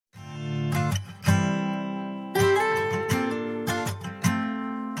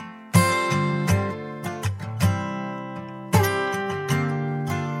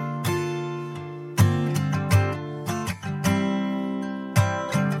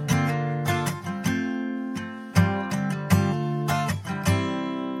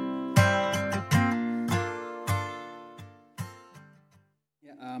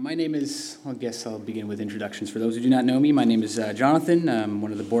My name is, I guess I'll begin with introductions. For those who do not know me, my name is Jonathan. I'm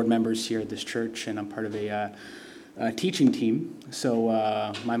one of the board members here at this church, and I'm part of a teaching team. So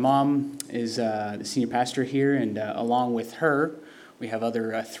my mom is the senior pastor here, and along with her, we have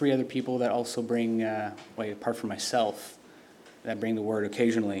three other people that also bring, apart from myself, that bring the word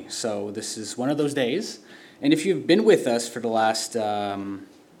occasionally. So this is one of those days. And if you've been with us for the last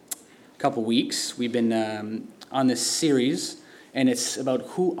couple weeks, we've been on this series, and it's about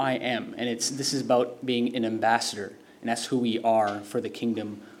who I am, and this is about being an ambassador, and that's who we are for the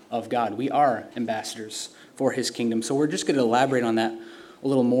kingdom of God. We are ambassadors for His kingdom, so we're just going to elaborate on that a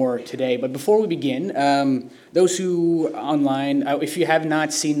little more today. But before we begin, those who online, if you have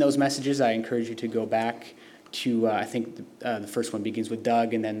not seen those messages, I encourage you to go back to, I think the first one begins with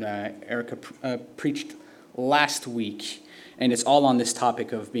Doug, and then Erica preached last week, and it's all on this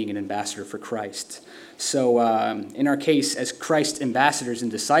topic of being an ambassador for Christ. So in our case, as Christ ambassadors and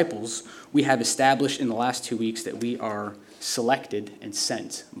disciples, we have established in the last 2 weeks that we are selected and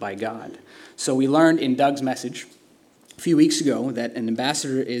sent by God. So we learned in Doug's message a few weeks ago that an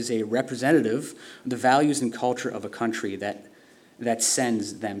ambassador is a representative of the values and culture of a country that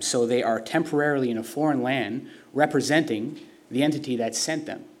sends them. So they are temporarily in a foreign land representing the entity that sent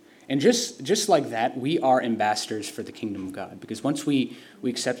them. And just like that, we are ambassadors for the kingdom of God. Because once we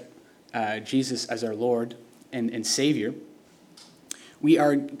accept Jesus as our Lord and Savior, we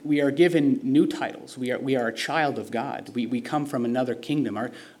are given new titles. We are a child of God. We come from another kingdom.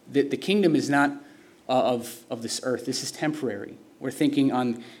 The kingdom is not of this earth. This is temporary. We're thinking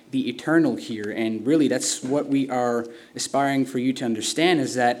on the eternal here, and really that's what we are aspiring for you to understand,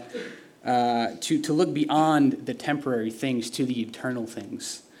 is that to look beyond the temporary things to the eternal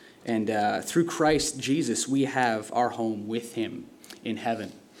things. And through Christ Jesus, we have our home with Him in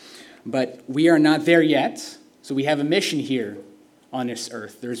heaven. But we are not there yet, so we have a mission here on this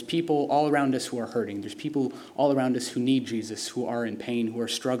earth. There's people all around us who are hurting. There's people all around us who need Jesus, who are in pain, who are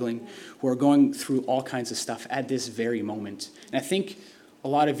struggling, who are going through all kinds of stuff at this very moment. And I think a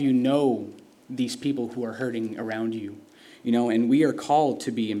lot of you know these people who are hurting around you, and we are called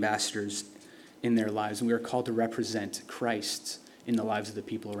to be ambassadors in their lives, and we are called to represent Christ in the lives of the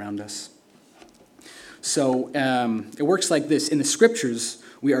people around us. So it works like this. In the scriptures,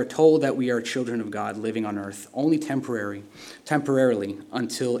 we are told that we are children of God living on earth only temporarily,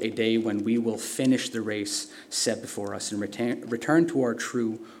 until a day when we will finish the race set before us and return to our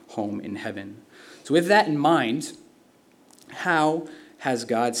true home in heaven. So with that in mind, how has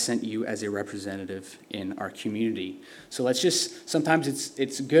God sent you as a representative in our community? So sometimes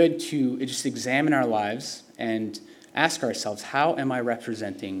it's good to just examine our lives and ask ourselves, how am I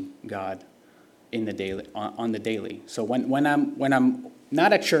representing God in the daily, on the daily? So when I'm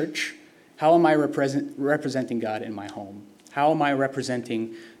not at church, how am I representing God in my home? How am I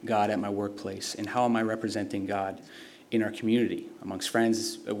representing God at my workplace? And how am I representing God in our community, amongst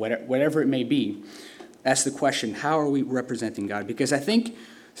friends, whatever it may be? That's the question. How are we representing God? Because I think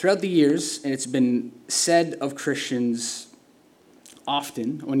throughout the years, and it's been said of Christians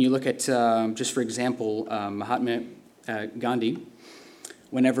often, when you look at, just for example, Mahatma Gandhi,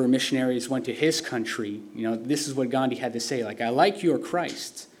 whenever missionaries went to his country, this is what Gandhi had to say, I like your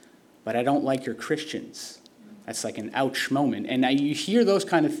Christ, but I don't like your Christians. That's like an ouch moment. And you hear those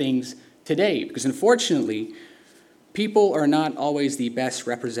kind of things today, because unfortunately, people are not always the best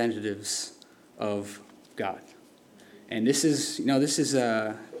representatives of God. And this is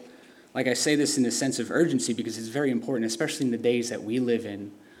like I say this in a sense of urgency, because it's very important, especially in the days that we live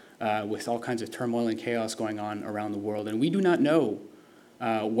in, with all kinds of turmoil and chaos going on around the world. And we do not know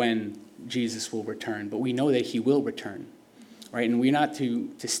when Jesus will return, but we know that He will return, right? And we're not to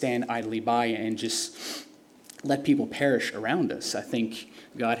stand idly by and just let people perish around us. I think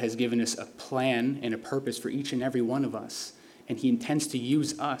God has given us a plan and a purpose for each and every one of us, and He intends to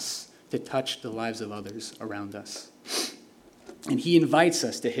use us to touch the lives of others around us. And He invites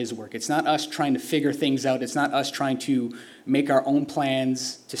us to His work. It's not us trying to figure things out. It's not us trying to make our own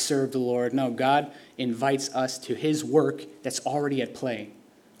plans to serve the Lord. No, God invites us to His work that's already at play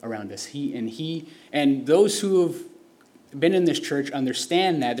around us. And those who have been in this church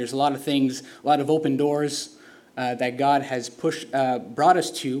understand that there's a lot of things, a lot of open doors that God has brought us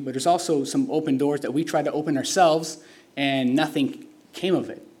to, but there's also some open doors that we try to open ourselves, and nothing came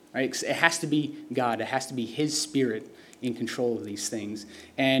of it. Right? It has to be God. It has to be His Spirit in control of these things.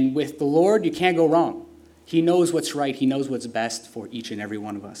 And with the Lord, you can't go wrong. He knows what's right. He knows what's best for each and every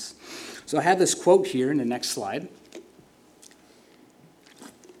one of us. So I have this quote here in the next slide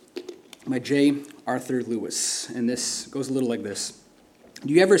by J. Arthur Lewis, and this goes a little like this.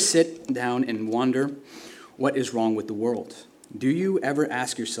 Do you ever sit down and wonder what is wrong with the world? Do you ever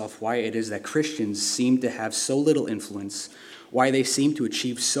ask yourself why it is that Christians seem to have so little influence, why they seem to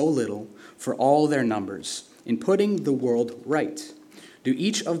achieve so little for all their numbers in putting the world right? To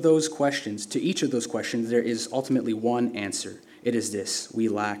each of those questions, there is ultimately one answer. It is this: we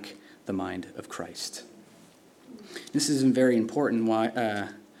lack the mind of Christ. This is very important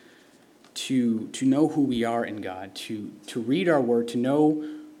to know who we are in God, to read our word, to know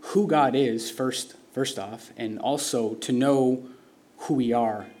who God is first off, and also to know who we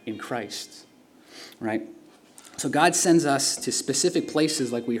are in Christ, right? So God sends us to specific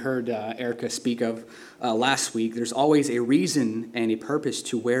places like we heard Erica speak of last week. There's always a reason and a purpose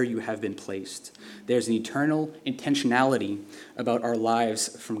to where you have been placed. There's an eternal intentionality about our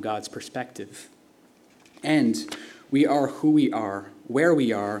lives from God's perspective. And we are who we are, where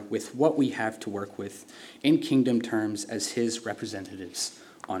we are, with what we have to work with in kingdom terms as his representatives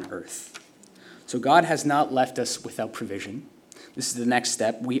on earth. So God has not left us without provision. This is the next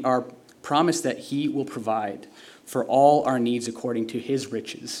step. We are promised that he will provide for all our needs according to his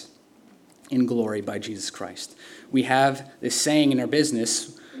riches in glory by Jesus Christ. We have this saying in our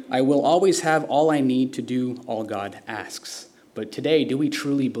business, I will always have all I need to do all God asks. But today, do we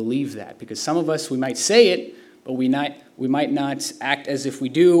truly believe that? Because some of us, we might say it, but we might not act as if we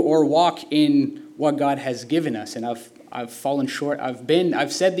do or walk in what God has given us. And I've fallen short.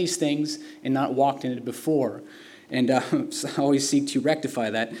 I've said these things and not walked in it before. And so I always seek to rectify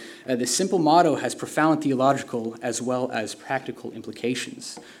that. The simple motto has profound theological as well as practical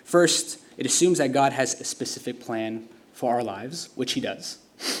implications. First, it assumes that God has a specific plan for our lives, which he does.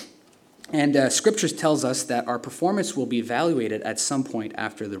 And Scriptures tells us that our performance will be evaluated at some point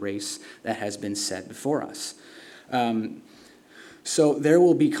after the race that has been set before us. So there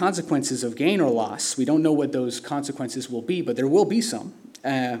will be consequences of gain or loss. We don't know what those consequences will be, but there will be some.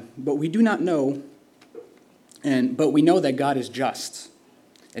 But we do not know, but we know that God is just,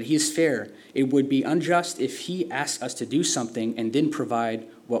 that he is fair. It would be unjust if he asked us to do something and didn't provide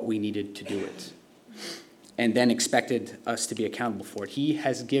what we needed to do it, and then expected us to be accountable for it. He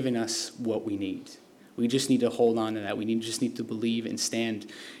has given us what we need. We just need to hold on to that. We just need to believe and stand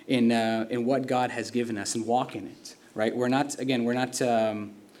in what God has given us and walk in it. Right? We're not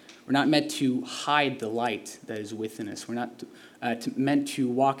meant to hide the light that is within us. We're not meant to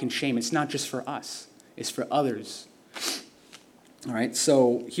walk in shame. It's not just for us. It's for others. All right.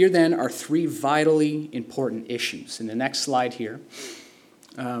 So here then are three vitally important issues. In the next slide here.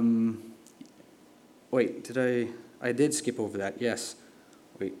 Wait, I did skip over that. Yes.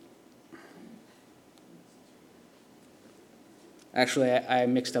 Wait. Actually, I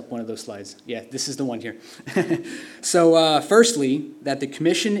mixed up one of those slides. Yeah, this is the one here. So firstly, that the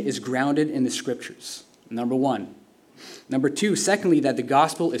commission is grounded in the Scriptures, number one. Number two, secondly, that the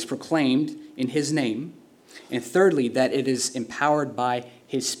gospel is proclaimed in his name. And thirdly, that it is empowered by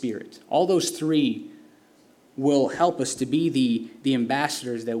his Spirit. All those three will help us to be the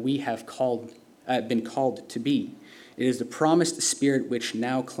ambassadors that we have been called to be. It is the promised Spirit which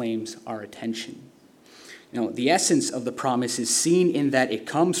now claims our attention. Now, the essence of the promise is seen in that it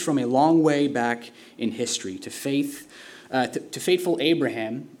comes from a long way back in history. To faithful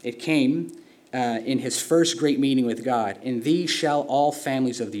Abraham, it came in his first great meeting with God. In thee shall all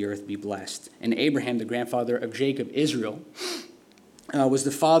families of the earth be blessed. And Abraham, the grandfather of Jacob, Israel, was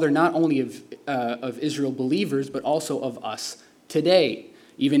the father not only of Israel believers, but also of us today.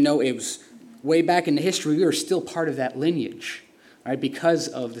 Even though it was way back in the history, we are still part of that lineage. Right, because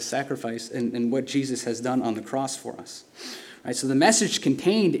of the sacrifice and what Jesus has done on the cross for us. Right, so the message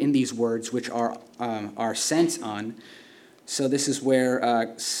contained in these words, which are sent on, so this is where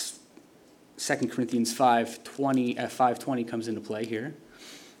 2 Corinthians 5:20 comes into play here.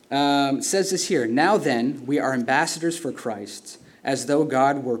 It says this here, now then, we are ambassadors for Christ, as though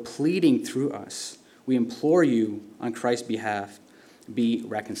God were pleading through us. We implore you on Christ's behalf, be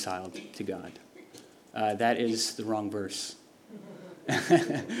reconciled to God. That is the wrong verse.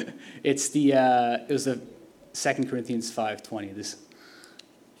 It was the 2 Corinthians 5:20.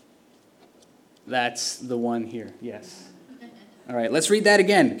 That's the one here. Yes. All right, let's read that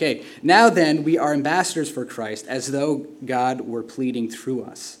again. Okay. Now then, we are ambassadors for Christ, as though God were pleading through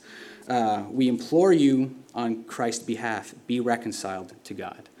us. We implore you on Christ's behalf, be reconciled to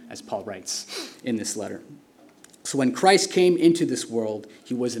God, as Paul writes in this letter. So when Christ came into this world,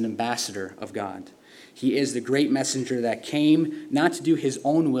 he was an ambassador of God. He is the great messenger that came not to do his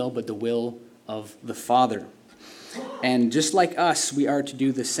own will, but the will of the Father. And just like us, we are to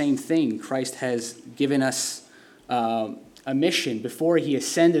do the same thing. Christ has given us a mission. Before he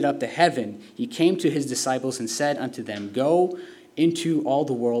ascended up to heaven, he came to his disciples and said unto them, go into all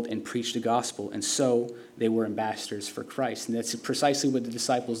the world and preach the gospel. And so they were ambassadors for Christ. And that's precisely what the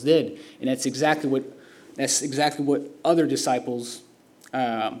disciples did. And that's exactly what other disciples,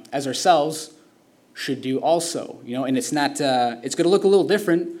 as ourselves, should do also. And it's not. It's going to look a little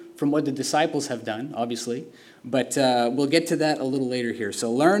different from what the disciples have done, obviously. But we'll get to that a little later here.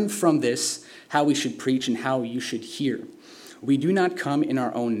 So learn from this how we should preach and how you should hear. We do not come in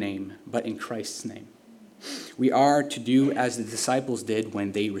our own name, but in Christ's name. We are to do as the disciples did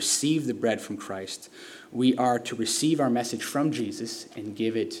when they received the bread from Christ. We are to receive our message from Jesus and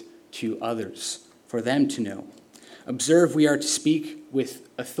give it to others for them to know. Observe, we are to speak with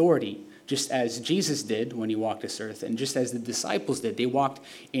authority, just as Jesus did when he walked this earth, and just as the disciples did. They walked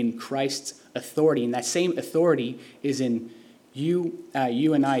in Christ's authority, and that same authority is in you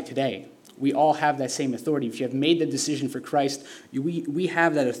and I today. We all have that same authority. If you have made the decision for Christ, we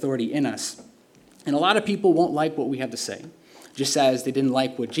have that authority in us. And a lot of people won't like what we have to say, just as they didn't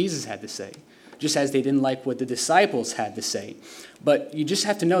like what Jesus had to say, just as they didn't like what the disciples had to say. But you just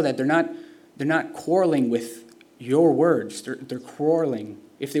have to know that they're not quarreling with your words. They're quarreling.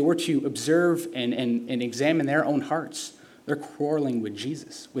 If they were to observe and examine their own hearts, they're quarreling with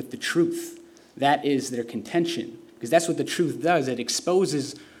Jesus, with the truth. That is their contention, because that's what the truth does. It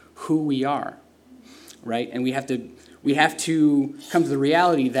exposes who we are, right? And we have to come to the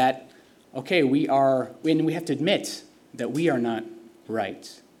reality that, okay, we have to admit that we are not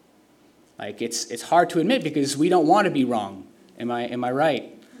right. Like, it's hard to admit because we don't want to be wrong. Am I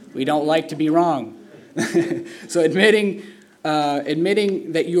right? We don't like to be wrong. So admitting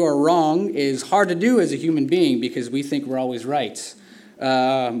that you are wrong is hard to do as a human being because we think we're always right.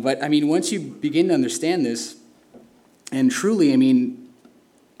 But once you begin to understand this, and truly,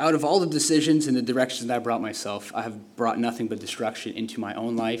 out of all the decisions and the directions that I brought myself, I have brought nothing but destruction into my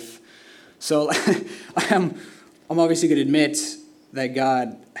own life. So I'm obviously going to admit that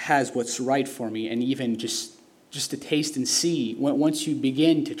God has what's right for me, and even just to taste and see, once you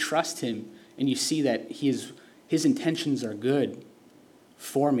begin to trust him and you see that his intentions are good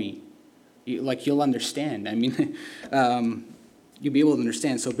for me, you'll understand. You'll be able to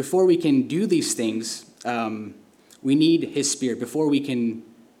understand. So before we can do these things, we need his Spirit. Before we can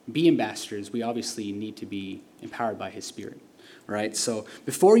be ambassadors, we obviously need to be empowered by his Spirit. Right? So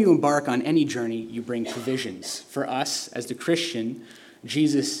before you embark on any journey, you bring provisions. For us, as the Christian,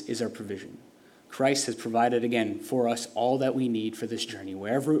 Jesus is our provision. Christ has provided, again, for us all that we need for this journey,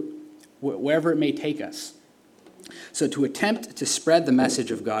 wherever it may take us. So to attempt to spread the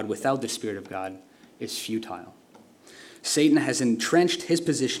message of God without the Spirit of God is futile. Satan has entrenched his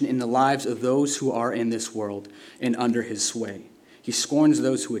position in the lives of those who are in this world and under his sway. He scorns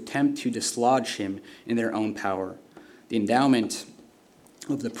those who attempt to dislodge him in their own power. The endowment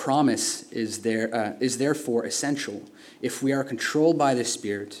of the promise is therefore essential. If we are controlled by the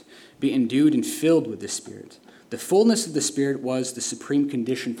Spirit, be endued and filled with the Spirit. The fullness of the Spirit was the supreme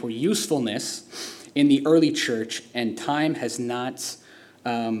condition for usefulness in the early church, and time has not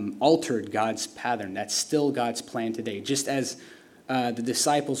altered God's pattern. That's still God's plan today. Just as the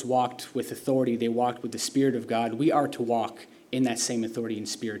disciples walked with authority, they walked with the Spirit of God, we are to walk in that same authority and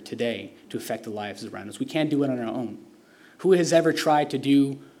Spirit today to affect the lives around us. We can't do it on our own. Who has ever tried to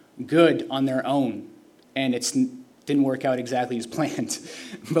do good on their own and it didn't work out exactly as planned?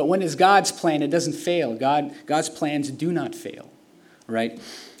 But when it's God's plan, it doesn't fail. God's plans do not fail, right?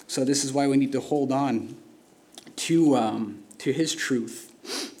 So this is why we need to hold on to his truth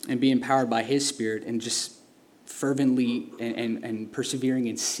and be empowered by his Spirit and just fervently and persevering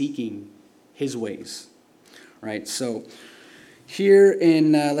and seeking his ways, right? So here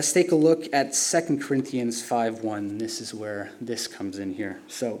let's take a look at 2 Corinthians 5:1. This is where this comes in here.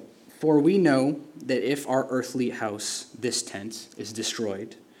 So, for we know that if our earthly house, this tent, is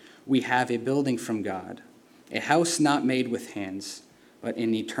destroyed, we have a building from God, a house not made with hands, but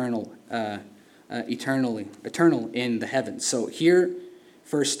in eternal in the heavens. So here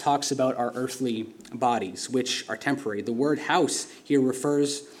first talks about our earthly bodies, which are temporary. The word house here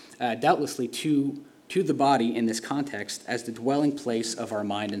refers doubtlessly to the body in this context as the dwelling place of our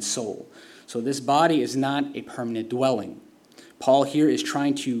mind and soul. So this body is not a permanent dwelling. Paul here is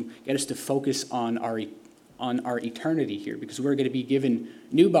trying to get us to focus on our eternity here, because we're going to be given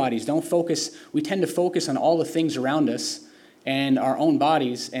new bodies. We tend to focus on all the things around us and our own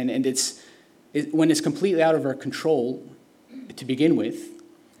bodies, and when it's completely out of our control to begin with.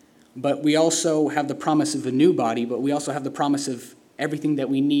 But we also have the promise of a new body, but we also have the promise of everything that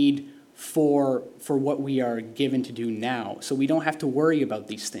we need for what we are given to do now. So we don't have to worry about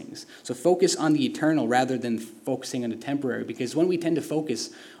these things. So focus on the eternal rather than focusing on the temporary, because when we tend to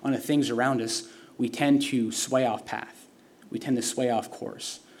focus on the things around us, we tend to sway off path. we tend to sway off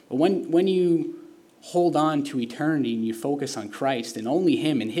course. But when you hold on to eternity and you focus on Christ and only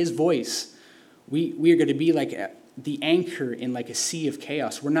him and his voice, we are going to be like the anchor in like a sea of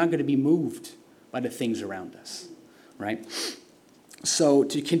chaos. We're not going to be moved by the things around us, right? So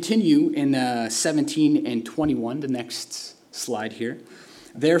to continue in 17 and 21, the next slide here.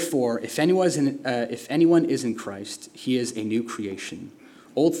 Therefore, if anyone is in Christ, he is a new creation.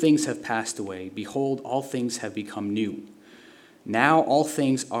 Old things have passed away. Behold, all things have become new. Now all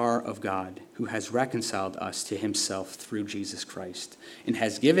things are of God, who has reconciled us to himself through Jesus Christ, and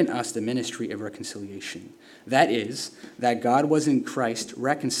has given us the ministry of reconciliation. That is, that God was in Christ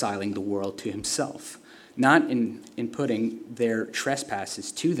reconciling the world to himself, not in putting their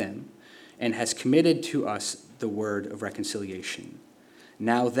trespasses to them, and has committed to us the word of reconciliation.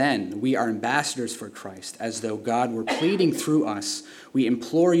 Now then, we are ambassadors for Christ, as though God were pleading through us. We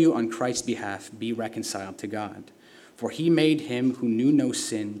implore you on Christ's behalf, be reconciled to God. For he made him who knew no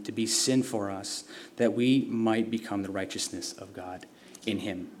sin to be sin for us, that we might become the righteousness of God in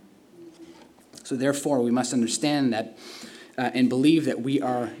him. So therefore, we must understand that and believe that we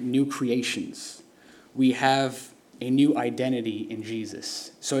are new creations. We have a new identity in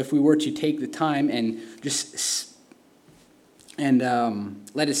Jesus. So if we were to take the time and just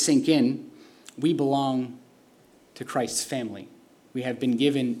let it sink in, we belong to Christ's family. We have been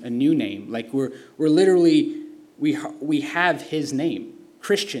given a new name. Like we're literally, we have his name,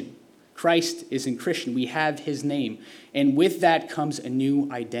 Christian. Christ is in Christian. We have his name. And with that comes a new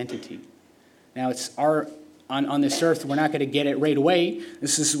identity. Now it's on this earth, we're not going to get it right away.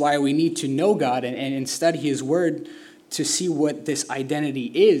 This is why we need to know God and study his word to see what this identity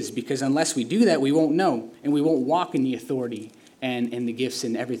is, because unless we do that, we won't know, and we won't walk in the authority and the gifts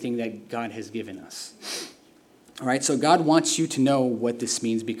and everything that God has given us. All right, so God wants you to know what this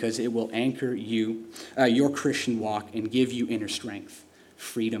means because it will anchor you, your Christian walk, and give you inner strength,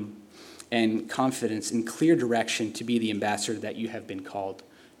 freedom, and confidence and clear direction to be the ambassador that you have been called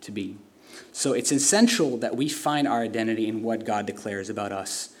to be. So it's essential that we find our identity in what God declares about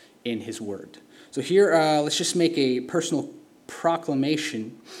us in his word. So here, let's just make a personal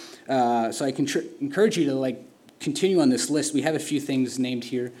proclamation. So I can encourage you to continue on this list. We have a few things named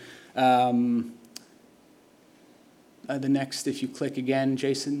here. The next, if you click again,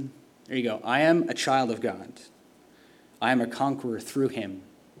 Jason, there you go. I am a child of God. I am a conqueror through him.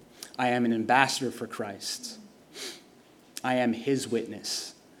 I am an ambassador for Christ. I am his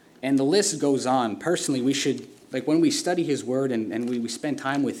witness. And the list goes on. Personally, we should, when we study his word and we spend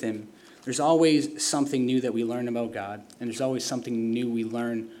time with him, there's always something new that we learn about God, and there's always something new we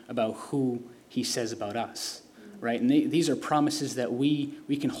learn about who he says about us, right? And these are promises that we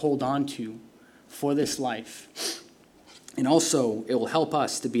can hold on to for this life. And also, it will help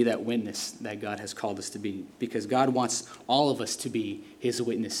us to be that witness that God has called us to be, because God wants all of us to be his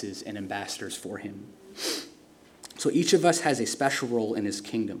witnesses and ambassadors for him. So each of us has a special role in his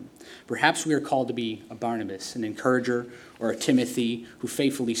kingdom. Perhaps we are called to be a Barnabas, an encourager, or a Timothy who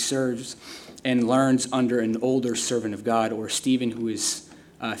faithfully serves and learns under an older servant of God, or Stephen who is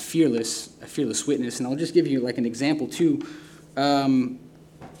a fearless witness. And I'll just give you an example too.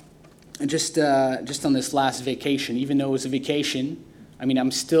 Just on this last vacation, even though it was a vacation,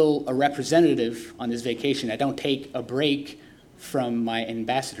 I'm still a representative on this vacation. I don't take a break from my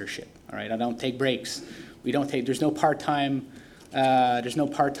ambassadorship, all right? I don't take breaks. There's no part-time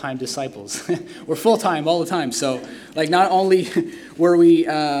disciples. We're full-time all the time. So, not only did we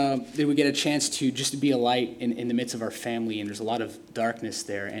get a chance to just be a light in the midst of our family, and there's a lot of darkness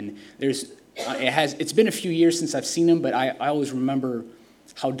there, and it's been a few years since I've seen them, but I always remember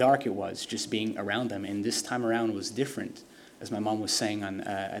how dark it was just being around them, and this time around was different, as my mom was saying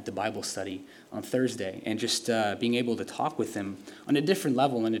at the Bible study on Thursday, and just being able to talk with them on a different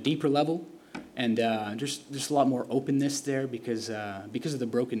level, on a deeper level, and just a lot more openness there because of the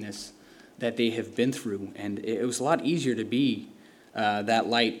brokenness that they have been through, and it was a lot easier to be that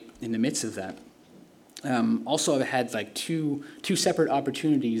light in the midst of that. Also, I've had two separate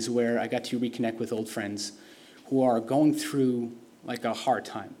opportunities where I got to reconnect with old friends who are going through a hard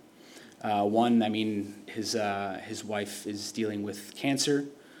time. One, his wife is dealing with cancer,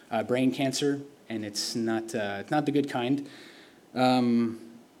 brain cancer, and it's not the good kind.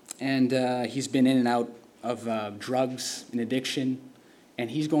 And he's been in and out of drugs and addiction, and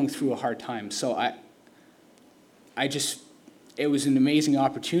he's going through a hard time. So it was an amazing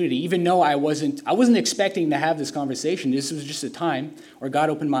opportunity, even though I wasn't expecting to have this conversation. This was just a time where God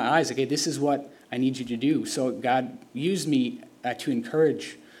opened my eyes. Okay, this is what I need you to do. So God used me to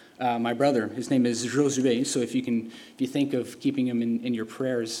encourage my brother. His name is Josué. So if you think of keeping him in your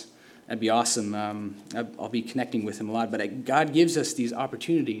prayers, that'd be awesome. I'll be connecting with him a lot. But God gives us these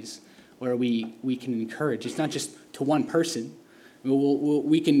opportunities where we can encourage. It's not just to one person.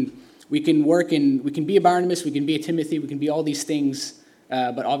 We can work and we can be a Barnabas, we can be a Timothy, we can be all these things.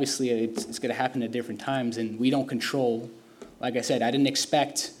 But obviously, it's going to happen at different times, and we don't control. Like I said, I didn't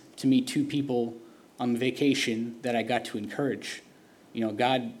expect to meet two people on vacation that I got to encourage.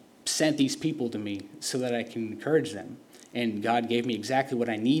 God sent these people to me so that I can encourage them. And God gave me exactly what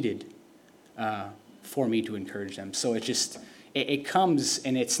I needed for me to encourage them. So it comes,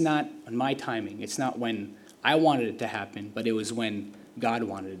 and it's not on my timing. It's not when I wanted it to happen, but it was when God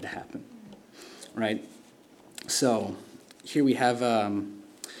wanted it to happen, right? So here we have,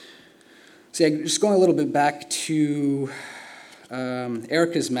 just going a little bit back to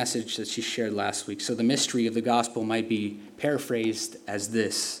Erica's message that she shared last week. So the mystery of the gospel might be paraphrased as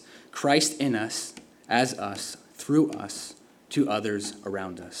this: Christ in us, as us, through us, to others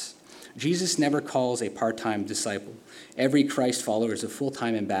around us. Jesus never calls a part-time disciple. Every Christ follower is a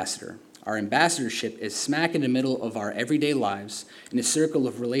full-time ambassador. Our ambassadorship is smack in the middle of our everyday lives, in a circle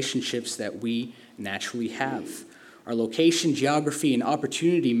of relationships that we naturally have. Our location, geography, and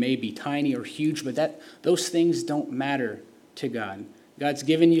opportunity may be tiny or huge, but those things don't matter to God. God's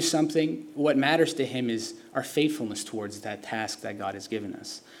given you something. What matters to him is our faithfulness towards that task that God has given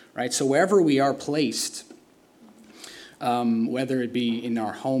us, right? So wherever we are placed, whether it be in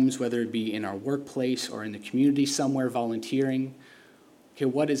our homes, whether it be in our workplace or in the community somewhere volunteering, okay,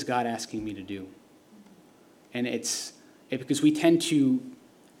 what is God asking me to do? And because we tend to,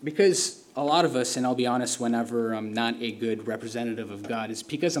 because a lot of us, and I'll be honest, whenever I'm not a good representative of God, it's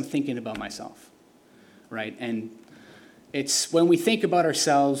because I'm thinking about myself, right? And it's when we think about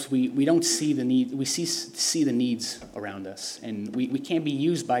ourselves, we don't see the need, we see the needs around us. And we can't be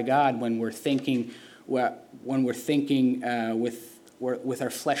used by God when we're thinking with our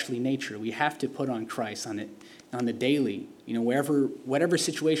fleshly nature. We have to put on Christ on the daily. Whatever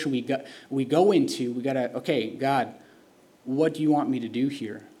situation we go into, we gotta, okay, God, what do you want me to do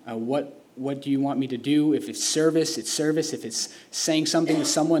here? What do you want me to do? If it's service, it's service. If it's saying something to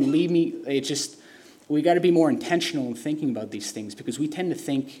someone, leave me. We got to be more intentional in thinking about these things, because we tend to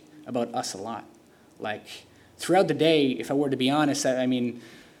think about us a lot. Like throughout the day, if I were to be honest, I mean,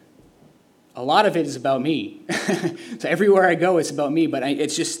 a lot of it is about me. So everywhere I go, it's about me. But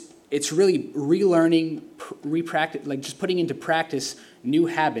it's really relearning, repractice, like just putting into practice new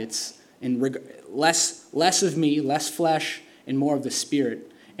habits, and less of me, less flesh, and more of the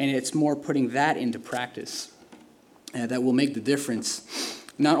Spirit. And it's more putting that into practice that will make the difference,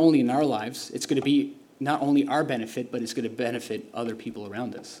 not only in our lives. It's going to be not only our benefit, but it's going to benefit other people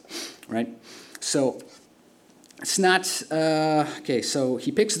around us, right? So it's not, so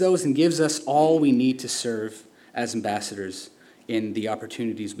he picks those and gives us all we need to serve as ambassadors in the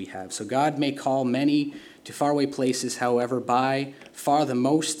opportunities we have. So God may call many to faraway places. However, by far for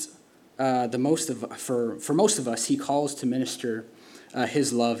most of us, he calls to minister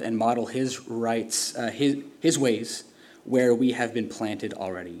his love and model his rights, his ways, where we have been planted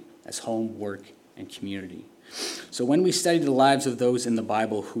already as home, work, and community. So when we study the lives of those in the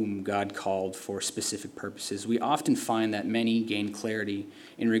Bible whom God called for specific purposes, we often find that many gain clarity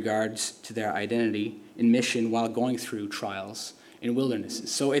in regards to their identity and mission while going through trials and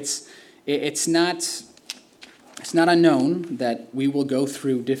wildernesses. So it's not unknown that we will go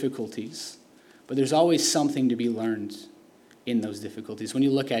through difficulties, but there's always something to be learned in those difficulties. When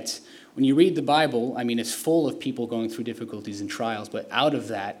you read the Bible, I mean, it's full of people going through difficulties and trials, but out of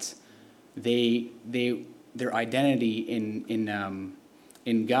that, their identity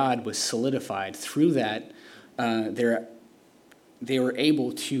in God was solidified. Through that, they were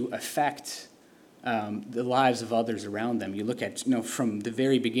able to affect the lives of others around them. You look at, from the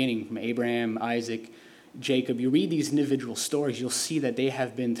very beginning, from Abraham, Isaac, Jacob, you read these individual stories, you'll see that they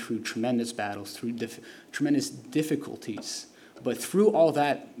have been through tremendous battles, through tremendous difficulties. But through all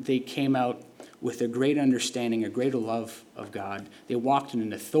that, they came out with a great understanding, a greater love of God. They walked in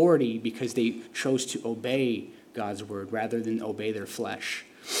an authority because they chose to obey God's word rather than obey their flesh.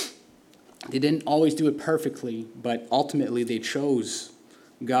 They didn't always do it perfectly, but ultimately they chose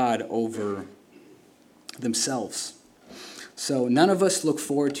God over themselves. So none of us look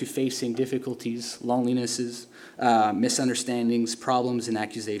forward to facing difficulties, lonelinesses, misunderstandings, problems, and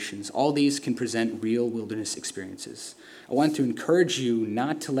accusations. All these can present real wilderness experiences. I want to encourage you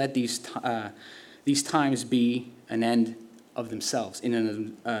not to let these times be an end of themselves,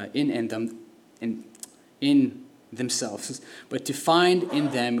 in themselves, but to find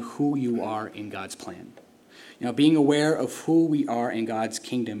in them who you are in God's plan. Now, being aware of who we are in God's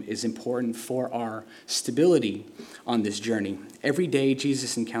kingdom is important for our stability on this journey. Every day,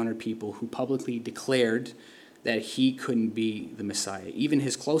 Jesus encountered people who publicly declared that he couldn't be the Messiah. Even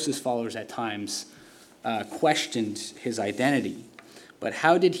his closest followers at times questioned his identity. But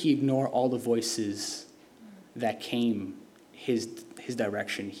how did he ignore all the voices that came his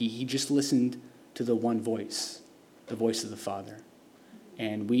direction? He just listened to the one voice, the voice of the Father.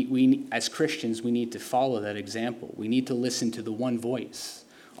 And we as Christians, we need to follow that example. We need to listen to the one voice.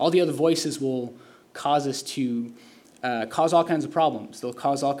 All the other voices will cause us to cause all kinds of problems. They'll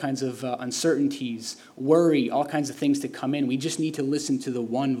cause all kinds of uncertainties, worry, all kinds of things to come in. We just need to listen to the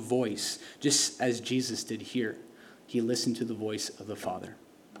one voice, just as Jesus did here. He listened to the voice of the Father.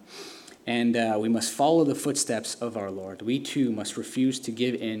 And we must follow the footsteps of our Lord. We too must refuse to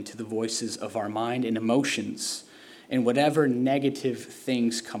give in to the voices of our mind and emotions and whatever negative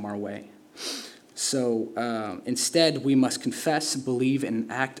things come our way. So instead, we must confess, believe,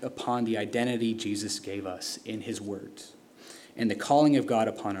 and act upon the identity Jesus gave us in his words and the calling of God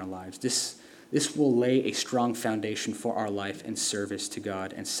upon our lives. This will lay a strong foundation for our life and service to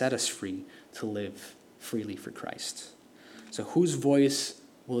God and set us free to live freely for Christ. So whose voice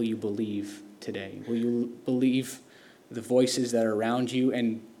will you believe today? Will you believe the voices that are around you?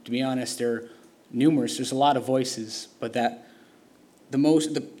 And to be honest, they're numerous. There's a lot of voices, but that the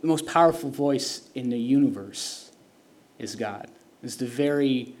most powerful voice in the universe is God. It's the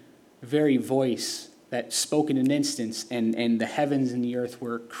very, very voice that spoke in an instant, and the heavens and the earth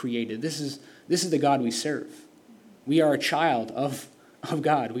were created. This is the God we serve. We are a child of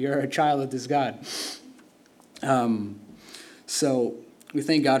God. We are a child of this God. So we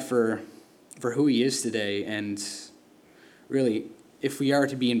thank God for who he is today, and really, if we are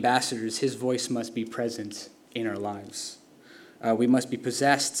to be ambassadors, his voice must be present in our lives. We must be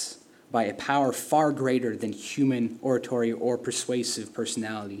possessed by a power far greater than human oratory or persuasive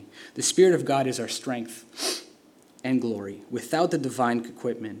personality. The Spirit of God is our strength and glory. Without the divine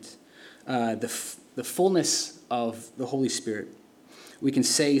equipment, the fullness of the Holy Spirit, we can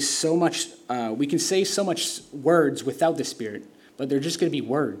say so much. We can say so much words without the Spirit, but they're just going to be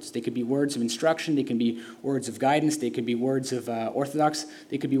words. They could be words of instruction. They can be words of guidance. They could be words of orthodox.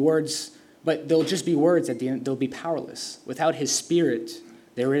 They could be words. But they'll just be words at the end. They'll be powerless. Without his Spirit,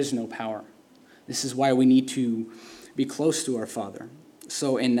 there is no power. This is why we need to be close to our Father.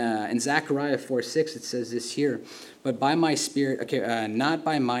 So in Zechariah 4:6, it says this here, but by my Spirit, not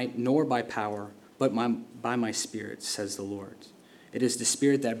by might nor by power, but by my Spirit, says the Lord. It is the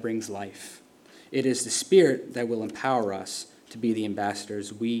Spirit that brings life. It is the Spirit that will empower us to be the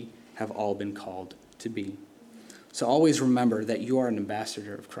ambassadors we have all been called to be. So always remember that you are an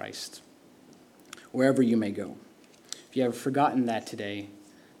ambassador of Christ, wherever you may go. If you have forgotten that today,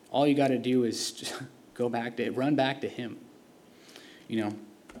 all you got to do is just run back to him.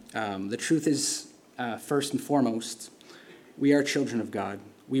 The truth is, first and foremost, we are children of God.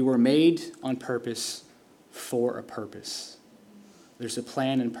 We were made on purpose for a purpose. There's a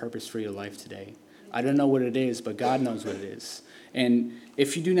plan and purpose for your life today. I don't know what it is, but God knows what it is. And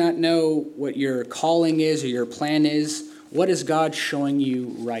if you do not know what your calling is or your plan is, what is God showing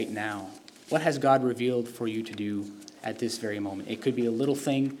you right now? What has God revealed for you to do at this very moment? It could be a little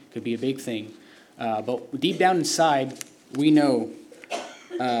thing, it could be a big thing. But deep down inside, we know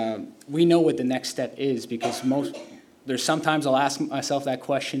what the next step is, because there's sometimes I'll ask myself that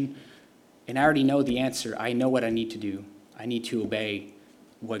question, and I already know the answer. I know what I need to do. I need to obey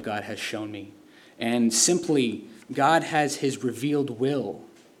what God has shown me. And simply, God has his revealed will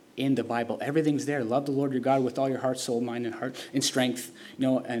in the Bible. Everything's there. Love the Lord your God with all your heart, soul, mind, and heart, and strength,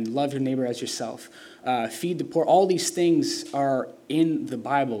 and love your neighbor as yourself. Feed the poor. All these things are in the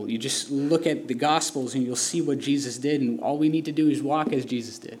Bible. You just look at the Gospels and you'll see what Jesus did, and all we need to do is walk as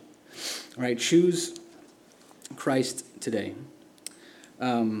Jesus did. All right, choose Christ today.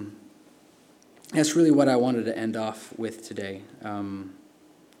 That's really what I wanted to end off with today.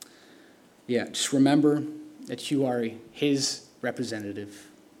 Just remember that you are his representative.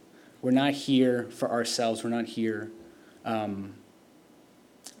 We're not here for ourselves. We're not here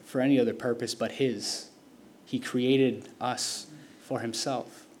for any other purpose but his. He created us for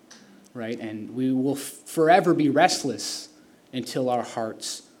himself, right? And we will forever be restless until our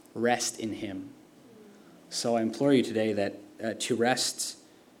hearts rest in him. So I implore you today that to rest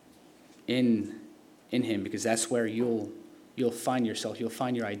in him, because that's where you'll find yourself. You'll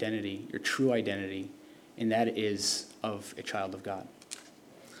find your identity, your true identity, and that is of a child of God.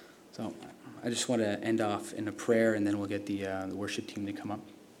 So I just want to end off in a prayer, and then we'll get the worship team to come up.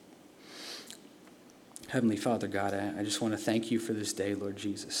 Heavenly Father, God, I just want to thank you for this day, Lord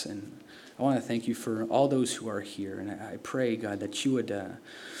Jesus. And I want to thank you for all those who are here. And I pray, God, that you would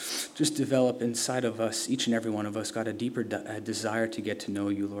just develop inside of us, each and every one of us, God, a deeper desire to get to know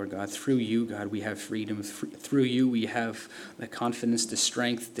you, Lord God. Through you, God, we have freedom. Through you, we have the confidence, the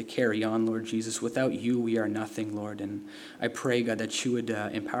strength to carry on, Lord Jesus. Without you, we are nothing, Lord. And I pray, God, that you would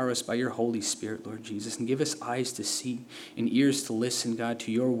empower us by your Holy Spirit, Lord Jesus, and give us eyes to see and ears to listen, God,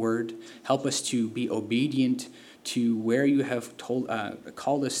 to your word. Help us to be obedient to where you have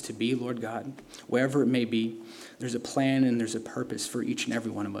called us to be, Lord God, wherever it may be. There's a plan and there's a purpose for each and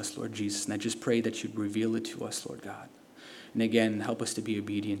every one of us, Lord Jesus. And I just pray that you'd reveal it to us, Lord God. And again, help us to be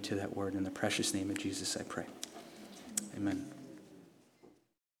obedient to that word. In the precious name of Jesus, I pray. Amen.